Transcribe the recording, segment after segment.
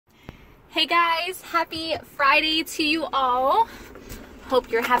Hey guys, happy Friday to you all.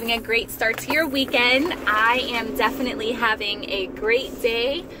 Hope you're having a great start to your weekend. I am definitely having a great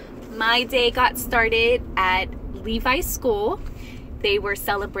day. My day got started at Levi School. They were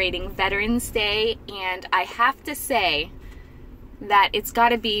celebrating Veterans Day, and I have to say that it's got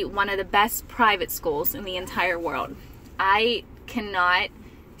to be one of the best private schools in the entire world. I cannot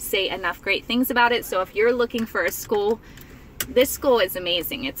say enough great things about it. So if you're looking for a school, this school is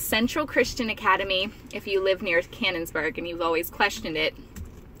amazing. It's Central Christian Academy. If you live near Canonsburg and you've always questioned it,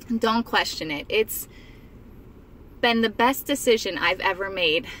 don't question it. It's been the best decision I've ever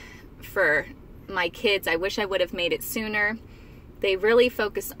made for my kids. I wish I would have made it sooner. They really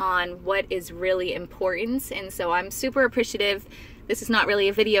focus on what is really important, and so I'm super appreciative. This is not really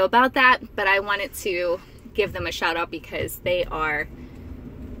a video about that, but I wanted to give them a shout out because they are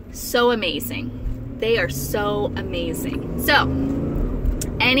so amazing. They are so amazing. So,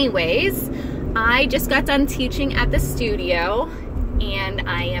 anyways, I just got done teaching at the studio, and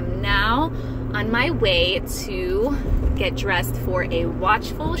I am now on my way to get dressed for a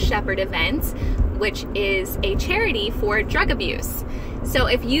Watchful Shepherd event, which is a charity for drug abuse. So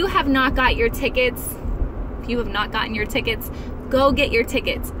if you have not got your tickets, go get your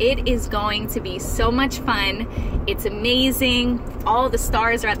tickets. It is going to be so much fun. It's amazing. All the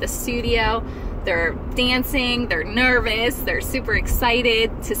stars are at the studio. They're dancing, they're nervous, they're super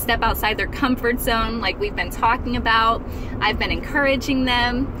excited to step outside their comfort zone like we've been talking about. I've been encouraging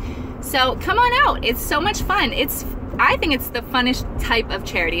them. So come on out. It's so much fun. I think it's the funnest type of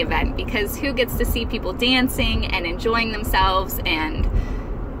charity event because who gets to see people dancing and enjoying themselves? And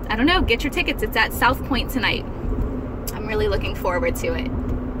I don't know, get your tickets. It's at South Point tonight. I'm really looking forward to it.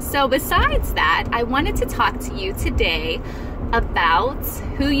 So besides that, I wanted to talk to you today about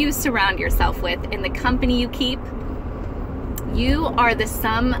who you surround yourself with and the company you keep. You are the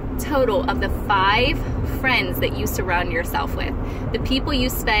sum total of the 5 friends that you surround yourself with, the people you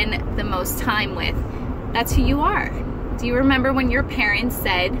spend the most time with. That's who you are. Do you remember when your parents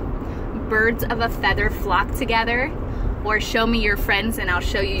said, birds of a feather flock together, or show me your friends and I'll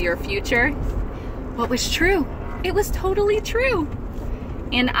show you your future? What was true? It was totally true.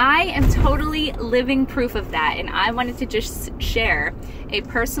 And I am totally living proof of that. And I wanted to just share a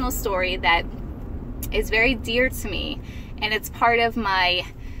personal story that is very dear to me. And it's part of my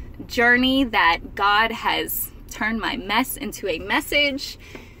journey that God has turned my mess into a message.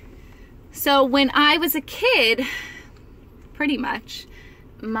 So when I was a kid, pretty much,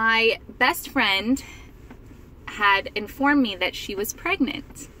 my best friend had informed me that she was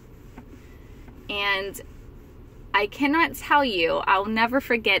pregnant. And I cannot tell you, I'll never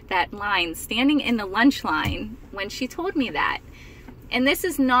forget that line, standing in the lunch line when she told me that. And this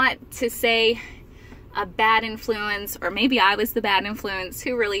is not to say a bad influence, or maybe I was the bad influence,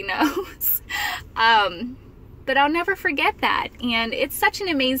 who really knows? But I'll never forget that. And it's such an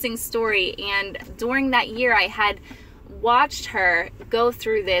amazing story. And during that year, I had watched her go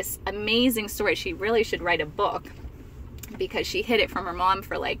through this amazing story. She really should write a book because she hid it from her mom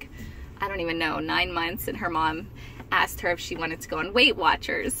for like, I don't even know, 9 months, and her mom asked her if she wanted to go on Weight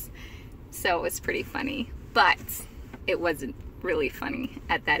Watchers. So it was pretty funny, but it wasn't really funny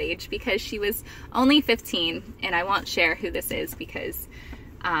at that age because she was only 15, and I won't share who this is because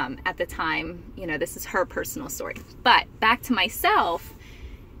at the time, you know, this is her personal story. But back to myself,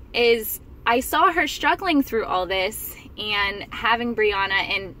 is I saw her struggling through all this and having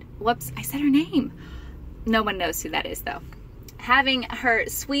Brianna, and whoops, I said her name. No one knows who that is though. Having her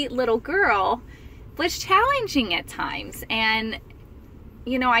sweet little girl was challenging at times. And,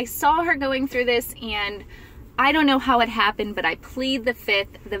 you know, I saw her going through this, and I don't know how it happened, but I plead the 5th,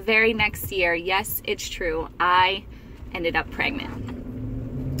 the very next year. Yes, it's true. I ended up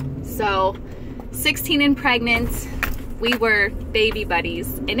pregnant. So 16 and pregnant, we were baby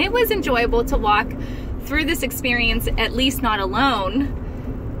buddies, and it was enjoyable to walk through this experience, at least not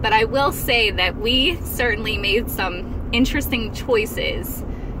alone. But I will say that we certainly made some interesting choices,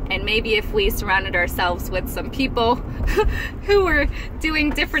 and maybe if we surrounded ourselves with some people who were doing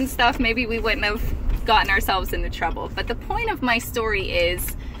different stuff, maybe we wouldn't have gotten ourselves into trouble. But the point of my story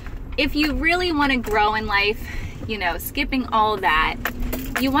is, if you really want to grow in life, you know, skipping all that,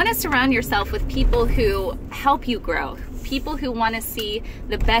 you want to surround yourself with people who help you grow, people who want to see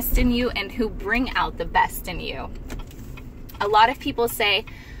the best in you and who bring out the best in you. A lot of people say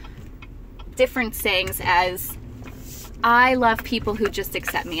different sayings as, I love people who just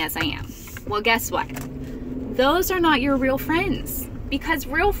accept me as I am. Well, guess what? Those are not your real friends, because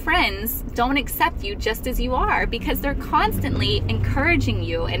real friends don't accept you just as you are, because they're constantly encouraging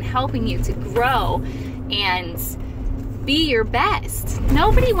you and helping you to grow and be your best.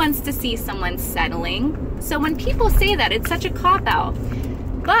 Nobody wants to see someone settling. So when people say that, it's such a cop-out.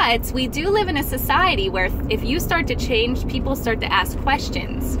 But we do live in a society where if you start to change, people start to ask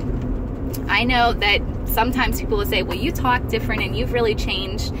questions. I know that sometimes people will say, well, you talk different and you've really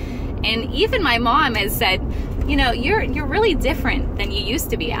changed. And even my mom has said, you know, you're really different than you used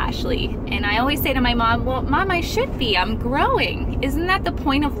to be, Ashley. And I always say to my mom, well, Mom, I should be. I'm growing. Isn't that the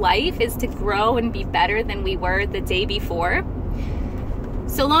point of life, is to grow and be better than we were the day before?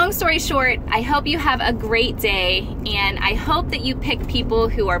 So long story short, I hope you have a great day, and I hope that you pick people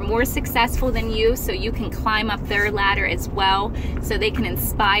who are more successful than you so you can climb up their ladder as well, so they can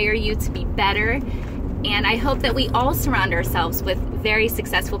inspire you to be better. And I hope that we all surround ourselves with very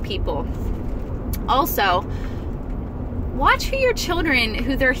successful people. Also, watch who your children,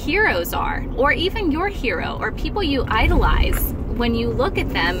 who their heroes are, or even your hero, or people you idolize. When you look at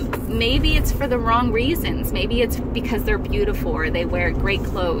them, maybe it's for the wrong reasons. Maybe it's because they're beautiful, or they wear great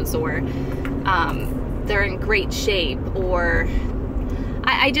clothes, or they're in great shape, or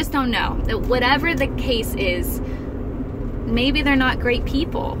I just don't know. Whatever the case is, maybe they're not great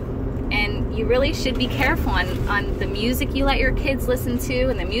people. And you really should be careful on the music you let your kids listen to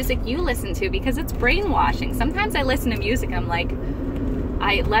and the music you listen to, because it's brainwashing. Sometimes I listen to music and I'm like,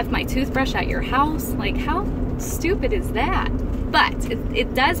 I left my toothbrush at your house. Like, how stupid is that? But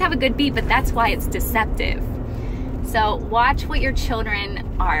it does have a good beat, but that's why it's deceptive. So watch what your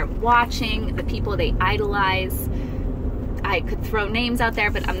children are watching, the people they idolize. I could throw names out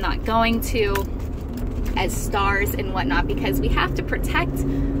there, but I'm not going to, as stars and whatnot, because we have to protect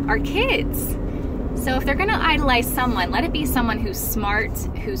our kids. So if they're gonna idolize someone, let it be someone who's smart,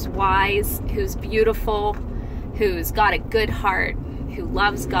 who's wise, who's beautiful, who's got a good heart, who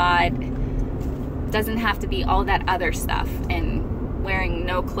loves God. Doesn't have to be all that other stuff and wearing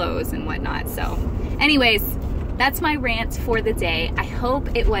no clothes and whatnot. So anyways, that's my rant for the day. I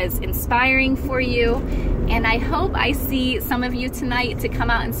hope it was inspiring for you, and I hope I see some of you tonight to come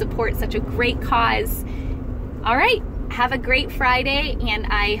out and support such a great cause. All right, have a great Friday, and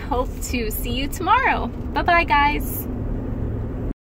I hope to see you tomorrow. Bye-bye, guys.